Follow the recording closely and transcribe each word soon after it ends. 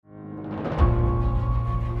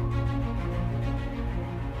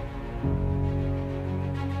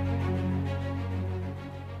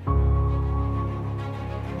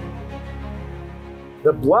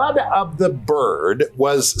the blood of the bird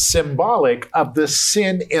was symbolic of the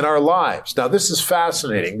sin in our lives. Now, this is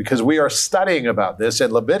fascinating because we are studying about this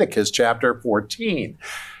in Leviticus chapter 14.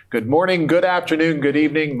 Good morning, good afternoon, good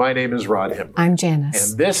evening. My name is Rod Himmer. I'm Janice.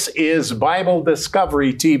 And this is Bible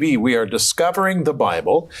Discovery TV. We are discovering the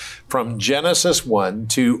Bible from Genesis 1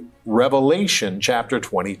 to Revelation chapter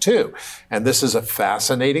 22. And this is a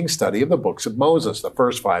fascinating study of the books of Moses, the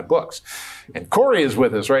first 5 books. And Corey is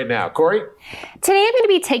with us right now. Corey? Today I'm going to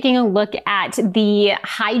be taking a look at the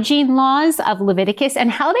hygiene laws of Leviticus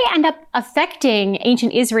and how they end up affecting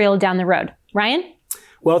ancient Israel down the road. Ryan?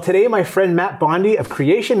 Well, today my friend Matt Bondi of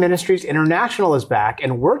Creation Ministries International is back,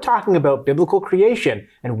 and we're talking about biblical creation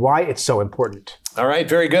and why it's so important. All right,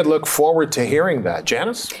 very good. Look forward to hearing that.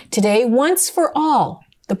 Janice? Today, once for all,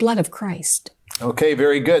 the blood of Christ. Okay,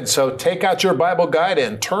 very good. So take out your Bible guide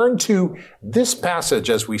and turn to this passage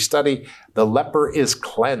as we study the leper is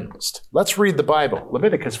cleansed. Let's read the Bible,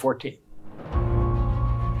 Leviticus 14.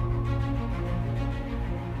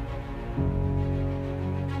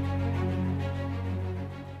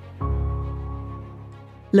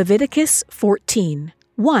 Leviticus 14,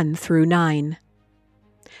 1 through 9.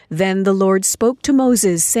 Then the Lord spoke to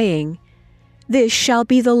Moses, saying, This shall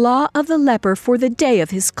be the law of the leper for the day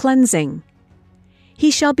of his cleansing.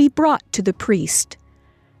 He shall be brought to the priest,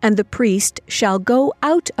 and the priest shall go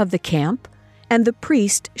out of the camp, and the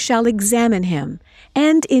priest shall examine him.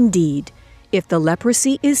 And indeed, if the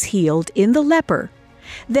leprosy is healed in the leper,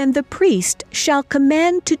 then the priest shall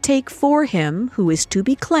command to take for him, who is to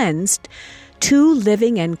be cleansed, 2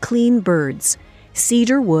 living and clean birds,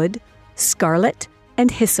 cedar wood, scarlet,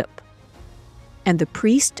 and hyssop. And the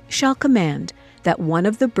priest shall command that one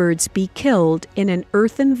of the birds be killed in an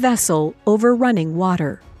earthen vessel over running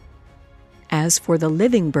water. As for the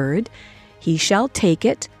living bird, he shall take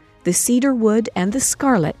it, the cedar wood and the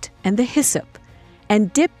scarlet and the hyssop,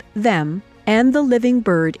 and dip them and the living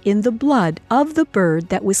bird in the blood of the bird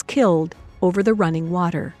that was killed over the running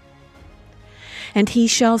water. And he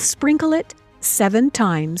shall sprinkle it 7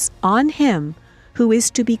 times on him who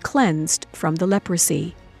is to be cleansed from the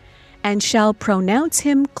leprosy, and shall pronounce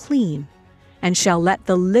him clean, and shall let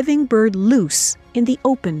the living bird loose in the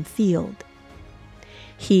open field.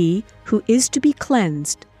 He who is to be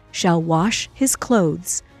cleansed shall wash his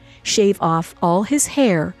clothes, shave off all his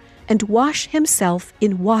hair, and wash himself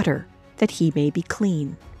in water, that he may be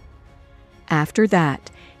clean. After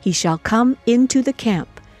that he shall come into the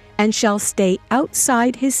camp, and shall stay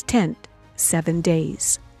outside his tent 7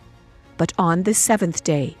 days. But on the 7th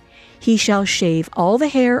day he shall shave all the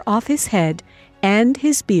hair off his head, and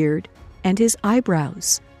his beard, and his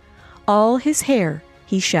eyebrows. All his hair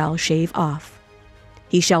he shall shave off.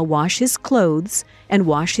 He shall wash his clothes, and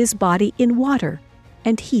wash his body in water,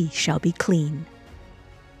 and he shall be clean.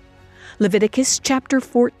 Leviticus chapter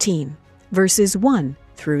 14, verses 1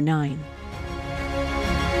 through 9.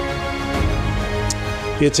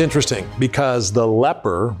 It's interesting because the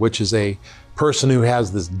leper, which is a person who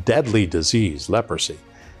has this deadly disease, leprosy,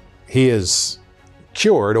 he is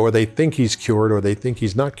cured, or they think he's cured, or they think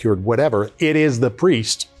he's not cured, whatever. It is the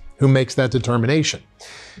priest who makes that determination.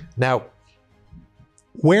 Now,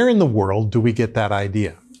 where in the world do we get that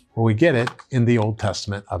idea? Well, we get it in the Old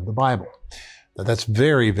Testament of the Bible. Now, that's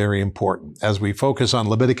very, very important. As we focus on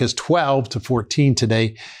Leviticus 12 to 14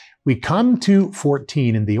 today, we come to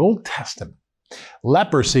 14 in the Old Testament.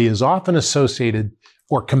 Leprosy is often associated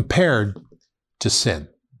or compared to sin.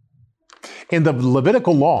 In the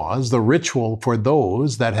Levitical laws, the ritual for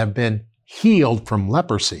those that have been healed from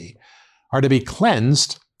leprosy are to be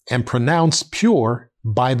cleansed and pronounced pure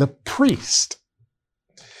by the priest.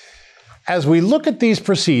 As we look at these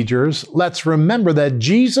procedures, let's remember that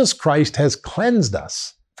Jesus Christ has cleansed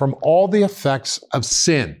us from all the effects of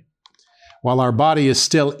sin. While our body is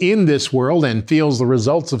still in this world and feels the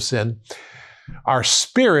results of sin, our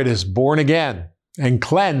spirit is born again and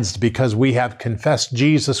cleansed because we have confessed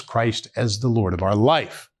Jesus Christ as the Lord of our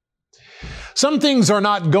life. Some things are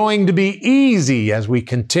not going to be easy as we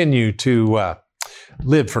continue to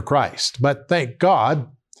live for Christ, but thank God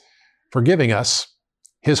for giving us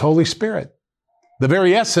His Holy Spirit, the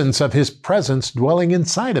very essence of His presence dwelling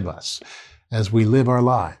inside of us as we live our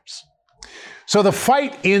lives. So the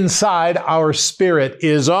fight inside our spirit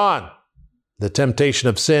is on. The temptation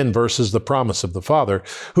of sin versus the promise of the Father,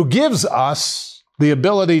 who gives us the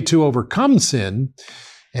ability to overcome sin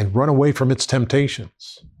and run away from its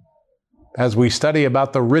temptations. As we study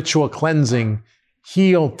about the ritual cleansing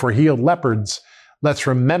healed lepers, let's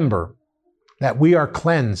remember that we are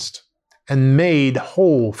cleansed and made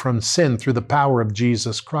whole from sin through the power of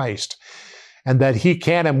Jesus Christ, and that He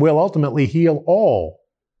can and will ultimately heal all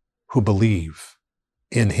who believe.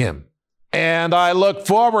 in him. And I look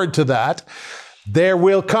forward to that. There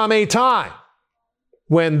will come a time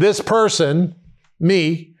when this person,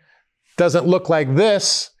 me, doesn't look like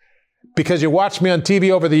this, because you watch me on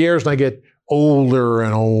TV over the years and I get older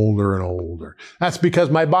and older and older. That's because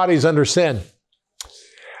my body's under sin.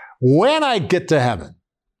 When I get to heaven,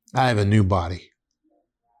 I have a new body.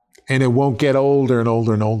 And it won't get older and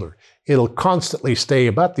older and older. It'll constantly stay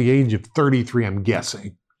about the age of 33, I'm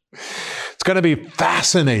guessing. It's going to be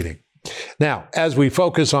fascinating. Now, as we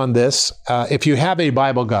focus on this, if you have a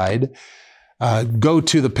Bible guide, go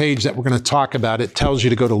to the page that we're going to talk about. It tells you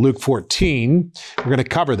to go to Luke 14. We're going to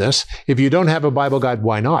cover this. If you don't have a Bible guide,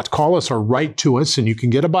 why not? Call us or write to us and you can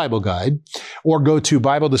get a Bible guide. Or go to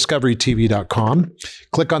BibleDiscoveryTV.com,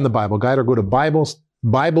 click on the Bible guide, or go to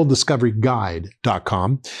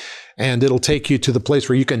BibleDiscoveryGuide.com, and it'll take you to the place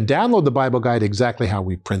where you can download the Bible guide exactly how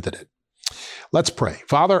we printed it. Let's pray.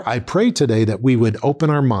 Father, I pray today that we would open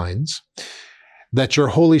our minds, that your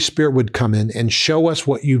Holy Spirit would come in and show us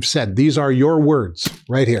what you've said. These are your words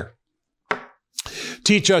right here.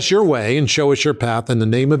 Teach us your way and show us your path in the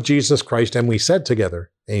name of Jesus Christ. And we said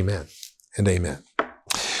together, amen and amen.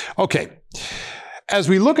 Okay. As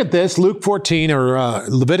we look at this, Luke 14 or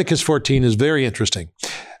Leviticus 14 is very interesting.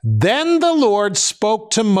 Then the Lord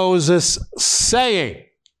spoke to Moses, saying,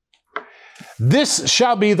 this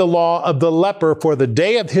shall be the law of the leper for the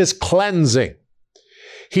day of his cleansing.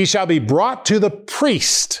 He shall be brought to the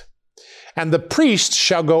priest, and the priest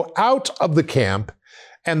shall go out of the camp,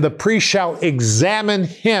 and the priest shall examine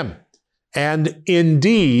him. And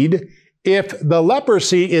indeed, if the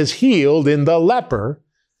leprosy is healed in the leper,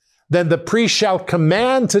 then the priest shall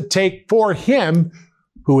command to take for him,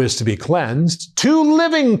 who is to be cleansed, 2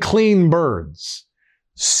 living clean birds,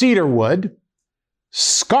 cedar wood,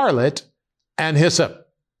 scarlet, and hyssop.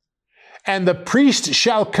 And the priest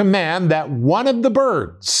shall command that one of the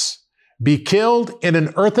birds be killed in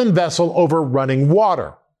an earthen vessel over running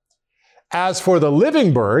water. As for the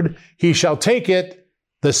living bird, he shall take it,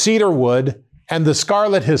 the cedar wood, and the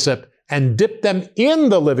scarlet hyssop, and dip the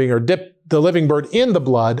living bird in the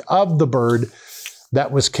blood of the bird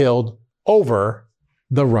that was killed over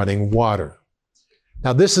the running water.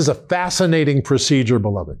 Now, this is a fascinating procedure,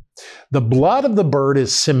 beloved. The blood of the bird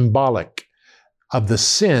is symbolic of the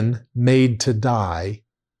sin made to die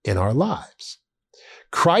in our lives.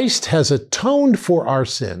 Christ has atoned for our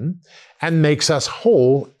sin and makes us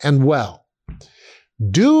whole and well.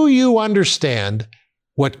 Do you understand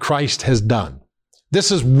what Christ has done?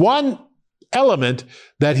 This is one element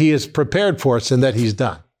that he has prepared for us and that he's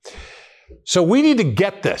done. So we need to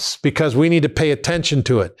get this because we need to pay attention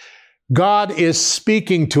to it. God is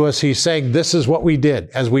speaking to us. He's saying, this is what we did.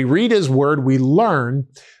 As we read his word, we learn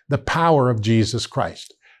the power of Jesus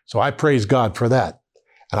Christ. So I praise God for that.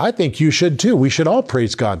 And I think you should too. We should all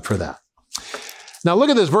praise God for that. Now look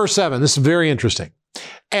at this, verse 7. This is very interesting.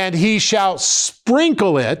 And he shall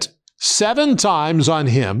sprinkle it 7 times on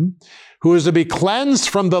him who is to be cleansed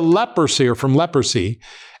from the leprosy or from leprosy,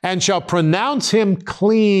 and shall pronounce him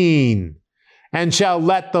clean, and shall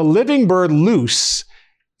let the living bird loose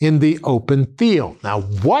in the open field. Now,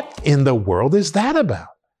 what in the world is that about?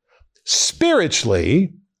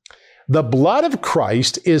 Spiritually, the blood of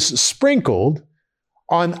Christ is sprinkled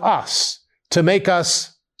on us to make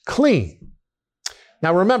us clean.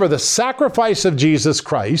 Now remember, the sacrifice of Jesus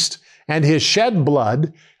Christ and his shed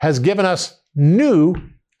blood has given us new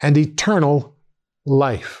and eternal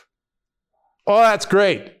life. Oh, that's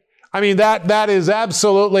great. I mean, that is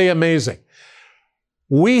absolutely amazing.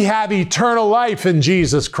 We have eternal life in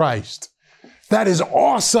Jesus Christ. That is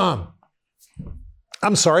awesome.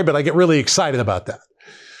 I'm sorry, but I get really excited about that.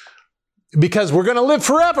 Because we're going to live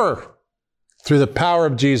forever. Through the power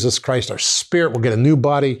of Jesus Christ, our spirit will get a new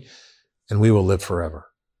body and we will live forever.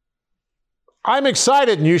 I'm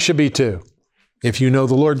excited, and you should be too, if you know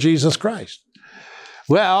the Lord Jesus Christ.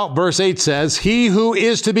 Well, verse 8 says, he who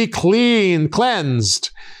is to be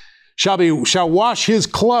cleansed, shall wash his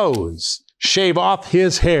clothes, shave off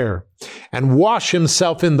his hair, and wash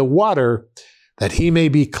himself in the water, that he may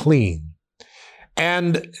be clean.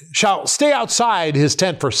 And shall stay outside his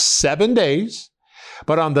tent for 7 days,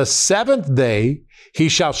 but on the 7th day he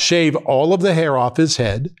shall shave all of the hair off his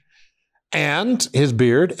head, and his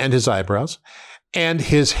beard, and his eyebrows, and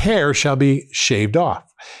his hair shall be shaved off.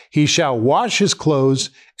 He shall wash his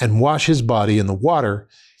clothes and wash his body in the water.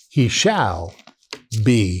 He shall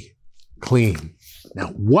be clean. Now,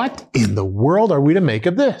 what in the world are we to make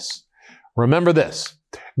of this? Remember this.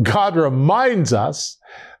 God reminds us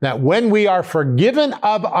that when we are forgiven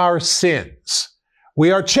of our sins,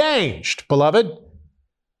 we are changed, beloved.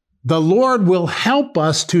 The Lord will help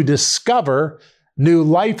us to discover new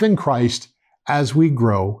life in Christ as we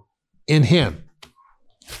grow in Him.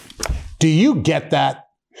 Do you get that?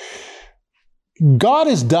 God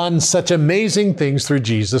has done such amazing things through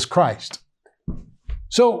Jesus Christ.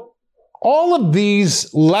 So all of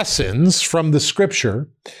these lessons from the Scripture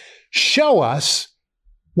show us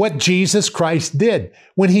what Jesus Christ did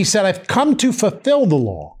when He said, I've come to fulfill the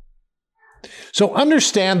law. So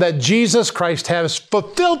understand that Jesus Christ has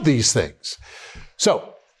fulfilled these things.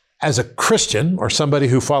 So as a Christian or somebody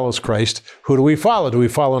who follows Christ, who do we follow? Do we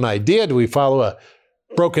follow an idea? Do we follow a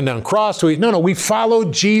broken down cross? No, we follow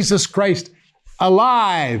Jesus Christ,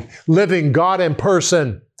 alive, living God in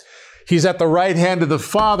person. He's at the right hand of the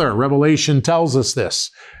Father. Revelation tells us this.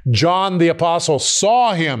 John the Apostle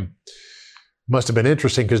saw Him. Must have been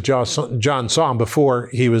interesting because John saw Him before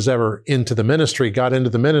he was ever into the ministry, got into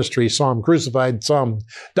the ministry, saw Him crucified, saw Him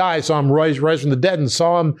die, saw Him rise from the dead, and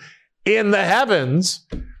saw Him in the heavens.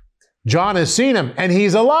 John has seen Him, and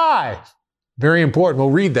He's alive. Very important. We'll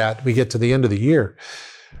read that when we get to the end of the year.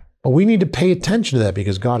 But we need to pay attention to that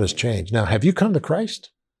because God has changed. Now, have you come to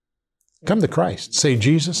Christ? Come to Christ. Say,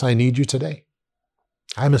 Jesus, I need you today.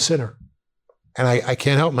 I'm a sinner. And I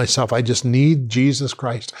can't help myself. I just need Jesus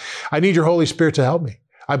Christ. I need your Holy Spirit to help me.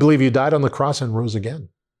 I believe you died on the cross and rose again.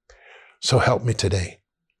 So help me today.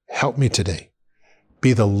 Help me today.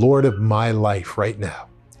 Be the Lord of my life right now.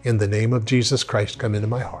 In the name of Jesus Christ, come into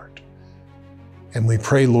my heart. And we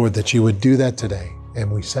pray, Lord, that you would do that today. And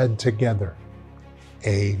we said together,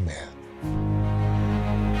 amen.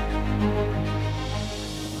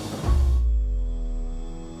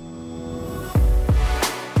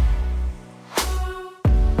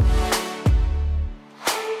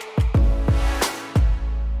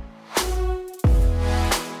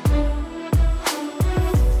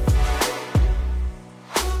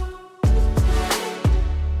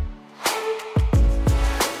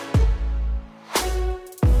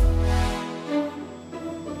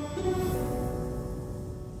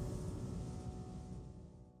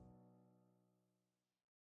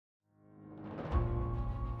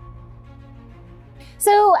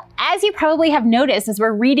 So, as you probably have noticed, as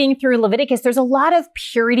we're reading through Leviticus, there's a lot of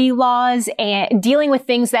purity laws and dealing with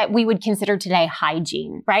things that we would consider today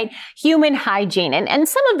hygiene, right? Human hygiene. And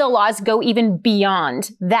some of the laws go even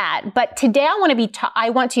beyond that. But today I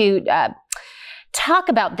want to talk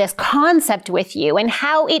about this concept with you and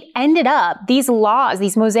how it ended up, these laws,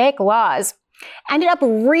 these Mosaic laws, ended up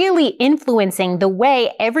really influencing the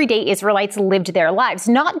way everyday Israelites lived their lives.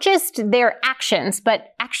 Not just their actions,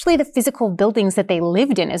 but actually the physical buildings that they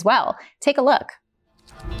lived in as well. Take a look.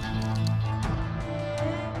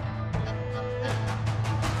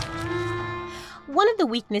 One of the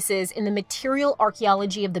weaknesses in the material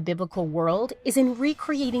archaeology of the biblical world is in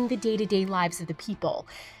recreating the day-to-day lives of the people.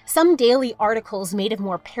 Some daily articles made of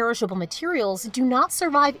more perishable materials do not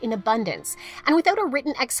survive in abundance, and without a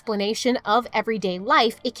written explanation of everyday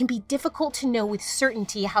life, it can be difficult to know with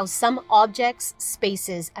certainty how some objects,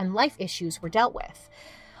 spaces, and life issues were dealt with.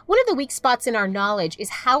 One of the weak spots in our knowledge is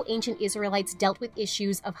how ancient Israelites dealt with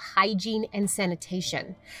issues of hygiene and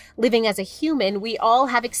sanitation. Living as a human, we all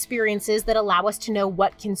have experiences that allow us to know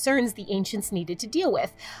what concerns the ancients needed to deal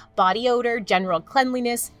with: body odor, general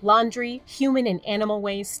cleanliness, laundry, human and animal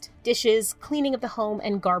waste, dishes, cleaning of the home,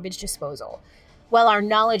 and garbage disposal. While our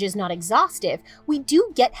knowledge is not exhaustive, we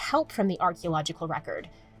do get help from the archaeological record.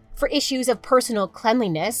 For issues of personal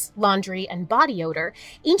cleanliness, laundry, and body odor,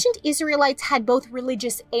 ancient Israelites had both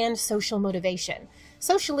religious and social motivation.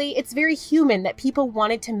 Socially, it's very human that people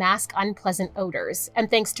wanted to mask unpleasant odors,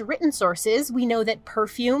 and thanks to written sources, we know that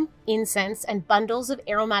perfume, incense, and bundles of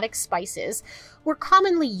aromatic spices were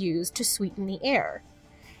commonly used to sweeten the air.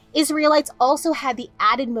 Israelites also had the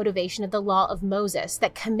added motivation of the law of Moses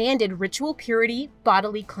that commanded ritual purity,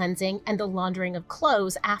 bodily cleansing, and the laundering of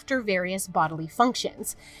clothes after various bodily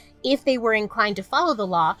functions. If they were inclined to follow the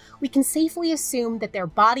law, we can safely assume that their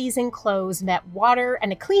bodies and clothes met water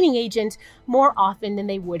and a cleaning agent more often than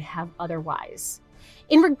they would have otherwise.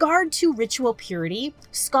 In regard to ritual purity,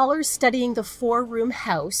 scholars studying the four-room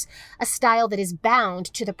house, a style that is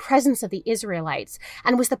bound to the presence of the Israelites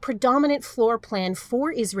and was the predominant floor plan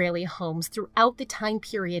for Israeli homes throughout the time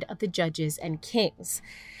period of the judges and kings.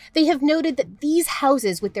 They have noted that these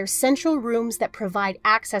houses, with their central rooms that provide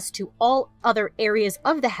access to all other areas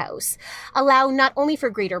of the house, allow not only for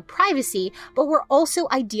greater privacy, but were also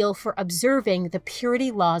ideal for observing the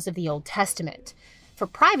purity laws of the Old Testament. For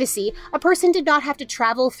privacy, a person did not have to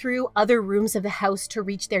travel through other rooms of the house to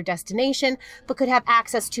reach their destination, but could have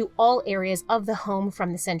access to all areas of the home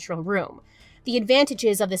from the central room. The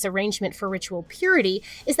advantages of this arrangement for ritual purity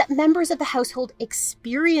is that members of the household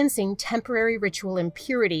experiencing temporary ritual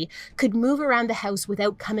impurity could move around the house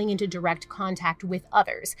without coming into direct contact with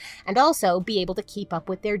others, and also be able to keep up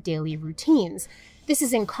with their daily routines. This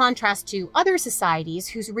is in contrast to other societies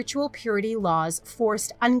whose ritual purity laws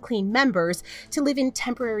forced unclean members to live in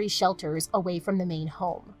temporary shelters away from the main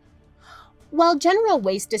home. While general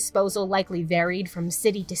waste disposal likely varied from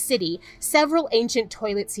city to city, several ancient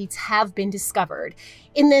toilet seats have been discovered.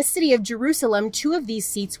 In the city of Jerusalem, 2 of these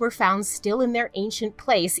seats were found still in their ancient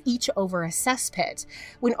place, each over a cesspit.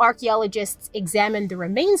 When archaeologists examined the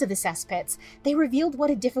remains of the cesspits, they revealed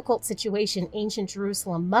what a difficult situation ancient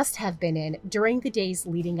Jerusalem must have been in during the days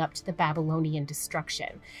leading up to the Babylonian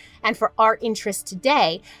destruction. And for our interest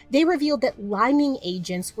today, they revealed that liming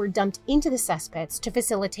agents were dumped into the cesspits to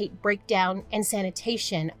facilitate breakdown and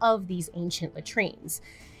sanitation of these ancient latrines.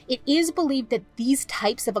 It is believed that these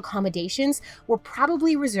types of accommodations were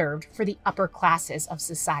probably reserved for the upper classes of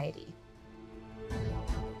society.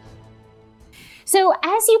 So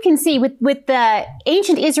as you can see, with the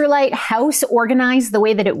ancient Israelite house organized the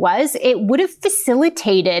way that it would have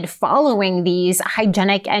facilitated following these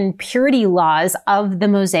hygienic and purity laws of the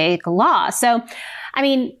Mosaic Law. So, I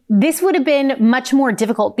mean, this would have been much more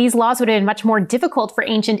difficult. These laws would have been much more difficult for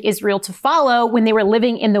ancient Israel to follow when they were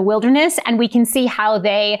living in the wilderness. And we can see how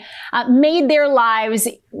they made their lives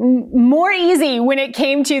more easy when it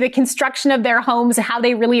came to the construction of their homes, how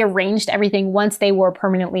they really arranged everything once they were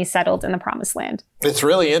permanently settled in the Promised Land. It's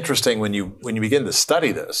really interesting when you begin to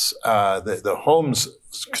study this, the homes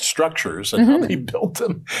structures and how they built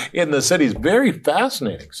them in the cities. Very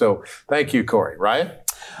fascinating. So thank you, Corey. Ryan?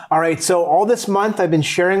 All right, so all this month I've been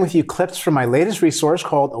sharing with you clips from my latest resource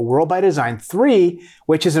called A World by Design 3,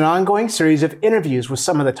 which is an ongoing series of interviews with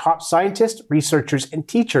some of the top scientists, researchers, and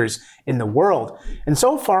teachers in the world. And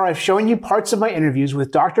so far, I've shown you parts of my interviews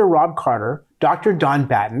with Dr. Rob Carter, Dr. Don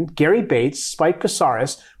Batten, Gary Bates, Spike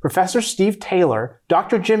Casares, Professor Steve Taylor,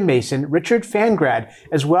 Dr. Jim Mason, Richard Fangrad,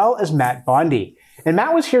 as well as Matt Bondi. And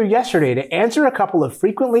Matt was here yesterday to answer a couple of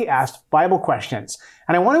frequently asked Bible questions.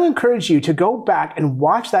 And I want to encourage you to go back and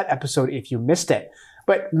watch that episode if you missed it.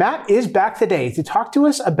 But Matt is back today to talk to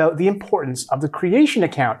us about the importance of the creation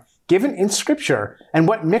account given in Scripture and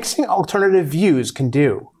what mixing alternative views can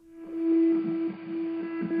do.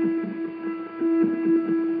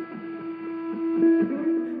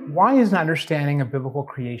 Why is an understanding of biblical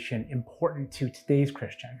creation important to today's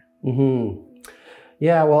Christian?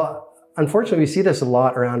 Yeah, well, unfortunately, we see this a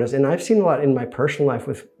lot around us, and I've seen a lot in my personal life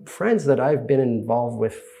with friends that I've been involved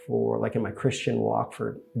with for, like in my Christian walk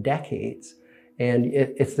for decades. And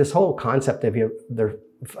it's this whole concept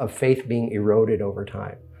of faith being eroded over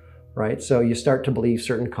time, right? So you start to believe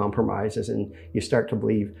certain compromises, and you start to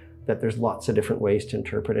believe that there's lots of different ways to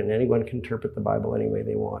interpret it, and anyone can interpret the Bible any way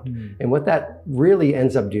they want. And what that really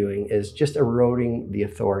ends up doing is just eroding the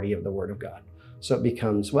authority of the Word of God. So it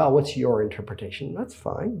becomes, well, what's your interpretation? That's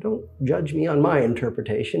fine. Don't judge me on my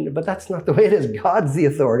interpretation, but that's not the way it is. God's the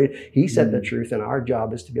authority. He said the truth, and our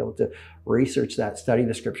job is to be able to research that, study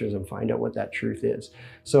the Scriptures, and find out what that truth is.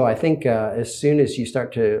 So I think as soon as you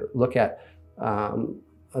start to look at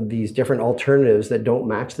these different alternatives that don't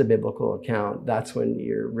match the biblical account, that's when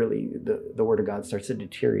you're really, the Word of God starts to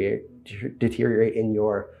deteriorate in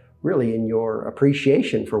your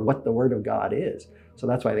appreciation for what the Word of God is. So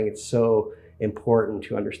that's why I think it's so important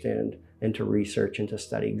to understand and to research and to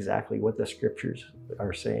study exactly what the Scriptures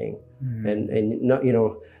are saying. And not,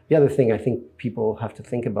 the other thing I think people have to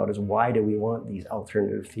think about is, why do we want these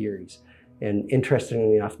alternative theories? And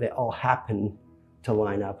interestingly enough, they all happen to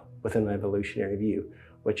line up with an evolutionary view,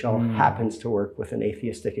 which all happens to work with an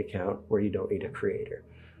atheistic account where you don't need a creator.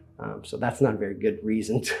 So that's not a very good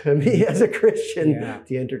reason to me as a Christian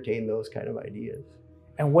to entertain those kind of ideas.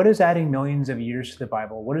 And what is adding millions of years to the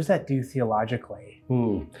Bible? What does that do theologically?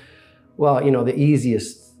 Well, the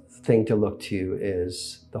easiest thing to look to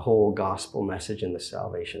is the whole gospel message in the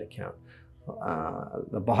salvation account.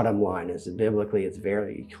 The bottom line is that biblically it's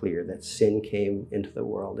very clear that sin came into the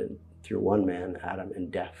world and through one man, Adam,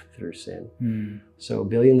 and death through sin. So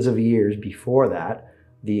billions of years before that,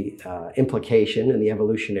 the implication and the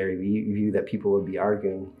evolutionary view that people would be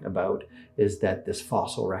arguing about is that this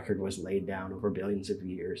fossil record was laid down over billions of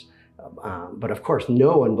years. But of course,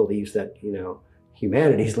 no one believes that,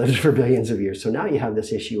 humanity's lived for billions of years. So now you have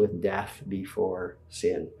this issue with death before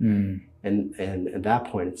sin. And at that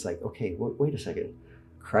point, it's like, okay, wait a second.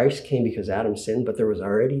 Christ came because Adam sinned, but there was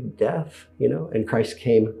already death, and Christ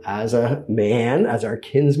came as a man, as our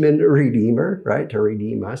kinsman redeemer, right? To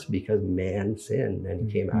redeem us because man sinned, and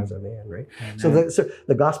he came as a man, right? So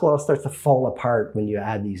the gospel all starts to fall apart when you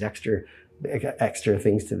add these extra extra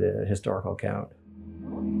things to the historical account.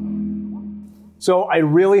 So I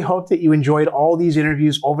really hope that you enjoyed all these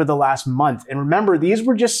interviews over the last month. And remember, these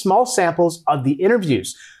were just small samples of the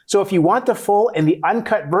interviews. So if you want the full and the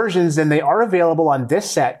uncut versions, then they are available on this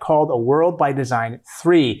set called A World by Design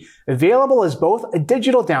 3, available as both a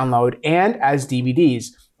digital download and as DVDs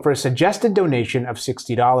for a suggested donation of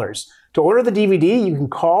 $60. To order the DVD, you can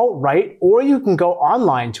call, write, or you can go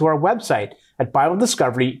online to our website at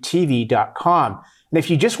BibleDiscoveryTV.com. And if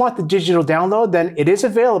you just want the digital download, then it is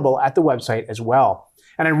available at the website as well.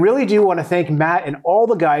 And I really do want to thank Matt and all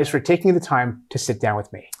the guys for taking the time to sit down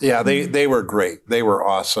with me. Yeah, they were great. They were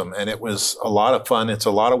awesome. And it was a lot of fun. It's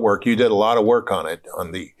a lot of work. You did a lot of work on it,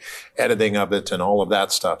 on the editing of it and all of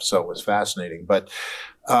that stuff. So it was fascinating. But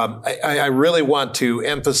I really want to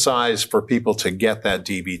emphasize for people to get that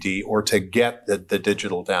DVD or to get the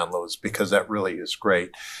digital downloads, because that really is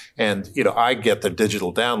great. And, I get the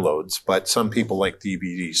digital downloads, but some people like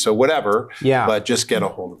DVDs. So whatever, but just get a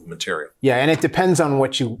hold of the material. Yeah, and it depends on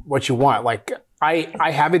what you want. Like,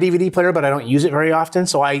 I have a DVD player, but I don't use it very often,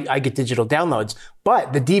 so I get digital downloads.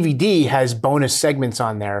 But the DVD has bonus segments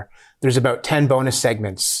on there. There's about 10 bonus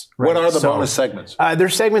segments. Right? What are the bonus segments? They're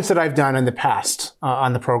segments that I've done in the past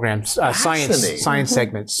on the programs, science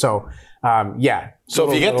segments. So, So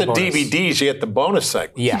if you get the DVDs, you get the bonus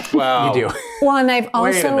segments. Yeah, wow. you do. Well, and I've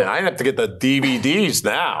also... Wait a minute, I have to get the DVDs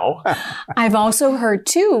now. I've also heard,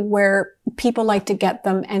 too, where people like to get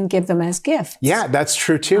them and give them as gifts. Yeah, that's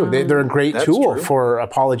true, too. They're a great tool for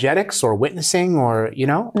apologetics or witnessing or,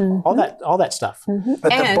 all that stuff. Mm-hmm.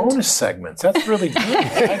 But the bonus segments, that's really good.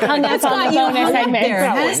 That's on the bonus segment. There,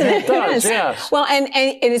 hasn't it? It does, yes. Well, and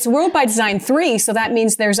it's World by Design 3, so that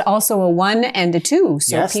means there's also a 1 and a 2.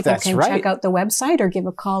 So people can check out the website or give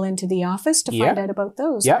a call into the office to find out about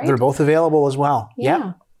those. Yeah, right? they're both available as well.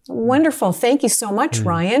 Yeah. Wonderful. Thank you so much,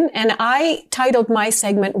 Ryan. And I titled my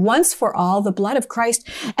segment, Once for All, the Blood of Christ.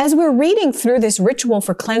 As we're reading through this ritual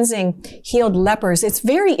for cleansing healed lepers, it's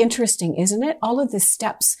very interesting, isn't it? All of the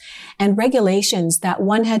steps and regulations that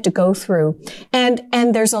one had to go through. And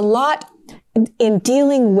there's a lot in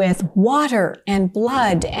dealing with water and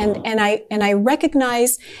blood. And I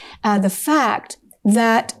recognize the fact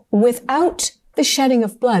that without the shedding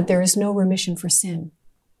of blood, there is no remission for sin.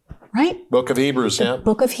 Right? Book of Hebrews,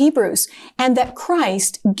 Book of Hebrews. And that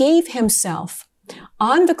Christ gave himself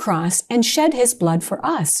on the cross and shed his blood for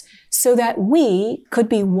us so that we could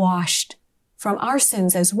be washed from our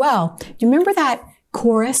sins as well. Do you remember that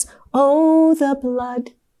chorus? Oh, the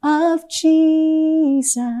blood of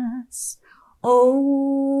Jesus.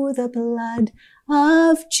 Oh, the blood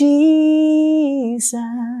of Jesus.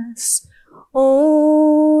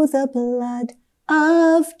 Oh, the blood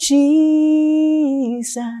of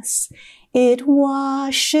Jesus, it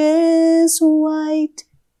washes white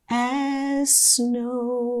as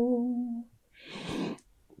snow.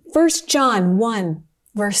 1 John 1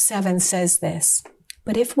 verse 7 says this,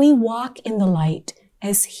 but if we walk in the light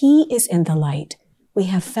as he is in the light, we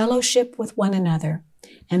have fellowship with one another,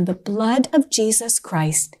 and the blood of Jesus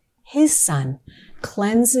Christ, his Son,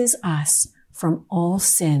 cleanses us from all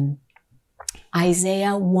sin.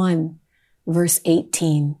 Isaiah 1 Verse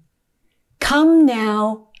 18, come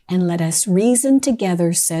now and let us reason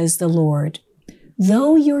together, says the Lord.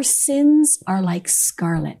 Though your sins are like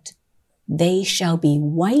scarlet, they shall be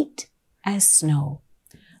white as snow.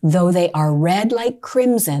 Though they are red like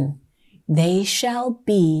crimson, they shall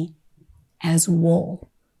be as wool.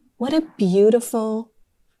 What a beautiful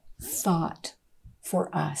thought for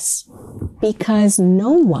us, because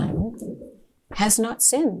no one has not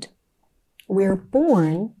sinned. We're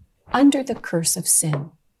born under the curse of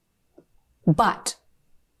sin. But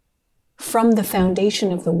from the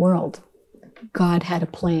foundation of the world, God had a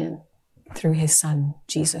plan through his Son,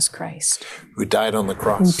 Jesus Christ. Who died on the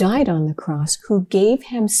cross. Who gave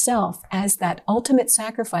himself as that ultimate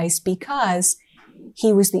sacrifice because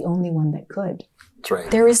he was the only one that could. That's right.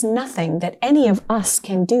 There is nothing that any of us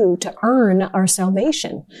can do to earn our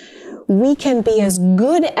salvation. We can be as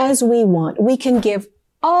good as we want. We can give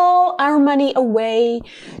all our money away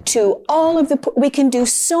to all of we can do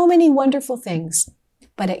so many wonderful things,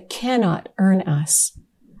 but it cannot earn us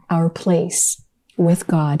our place with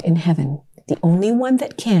God in heaven. The only one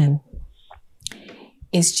that can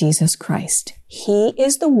is Jesus Christ. He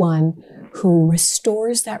is the one who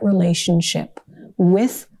restores that relationship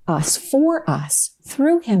with us, for us,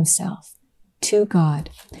 through himself to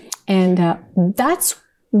God. And that's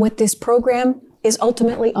what this program is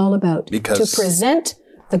ultimately all about, to present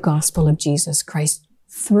the gospel of Jesus Christ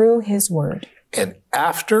through his word. And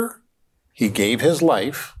after he gave his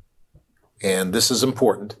life, and this is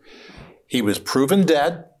important, he was proven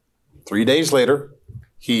dead, 3 days later,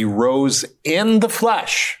 he rose in the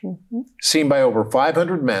flesh, seen by over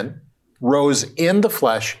 500 men, rose in the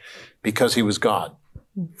flesh because he was God.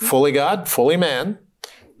 Fully God, fully man,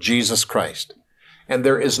 Jesus Christ. And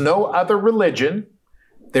there is no other religion,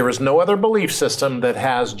 there is no other belief system that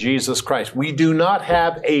has Jesus Christ. We do not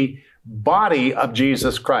have a body of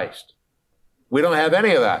Jesus Christ. We don't have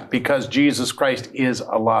any of that because Jesus Christ is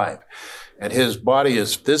alive. And his body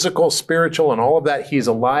is physical, spiritual, and all of that. He's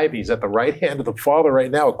alive. He's at the right hand of the Father right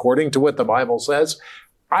now, according to what the Bible says.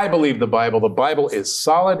 I believe the Bible. The Bible is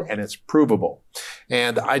solid and it's provable.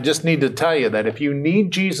 And I just need to tell you that if you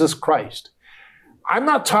need Jesus Christ, I'm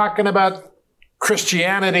not talking about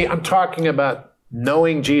Christianity. I'm talking about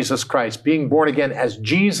knowing Jesus Christ, being born again as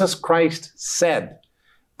Jesus Christ said,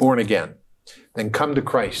 born again. Then come to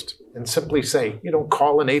Christ and simply say, you don't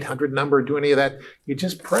call an 800 number, do any of that. You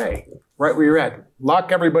just pray right where you're at.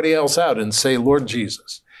 Lock everybody else out and say, Lord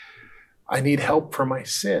Jesus, I need help for my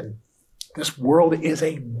sin. This world is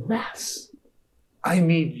a mess. I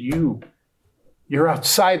need you. You're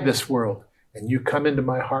outside this world, and you come into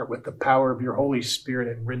my heart with the power of your Holy Spirit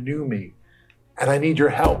and renew me. And I need your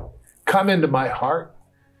help. Come into my heart,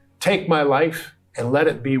 take my life, and let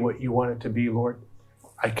it be what you want it to be, Lord.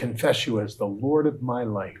 I confess you as the Lord of my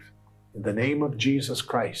life. In the name of Jesus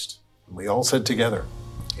Christ. And we all said together,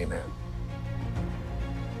 amen.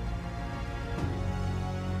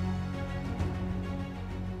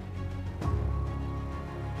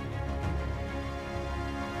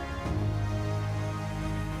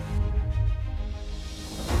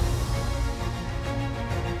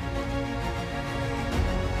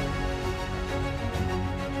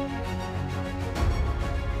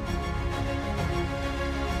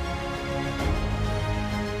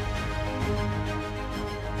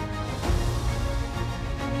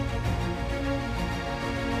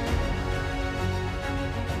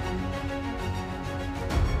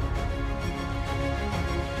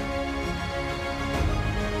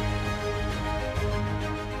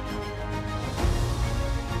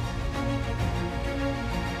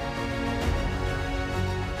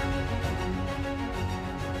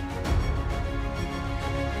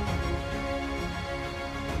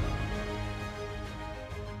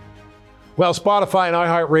 Well, Spotify and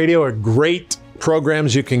iHeartRadio are great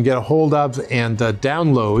programs you can get a hold of and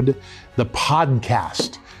download the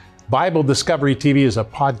podcast. Bible Discovery TV is a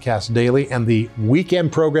podcast daily, and the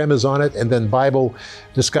weekend program is on it, and then Bible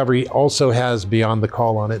Discovery also has Beyond the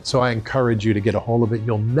Call on it, so I encourage you to get a hold of it.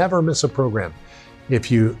 You'll never miss a program if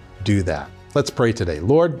you do that. Let's pray today.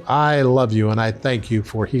 Lord, I love you, and I thank you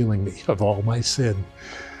for healing me of all my sin.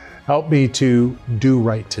 Help me to do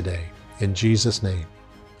right today. In Jesus' name,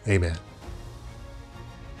 amen.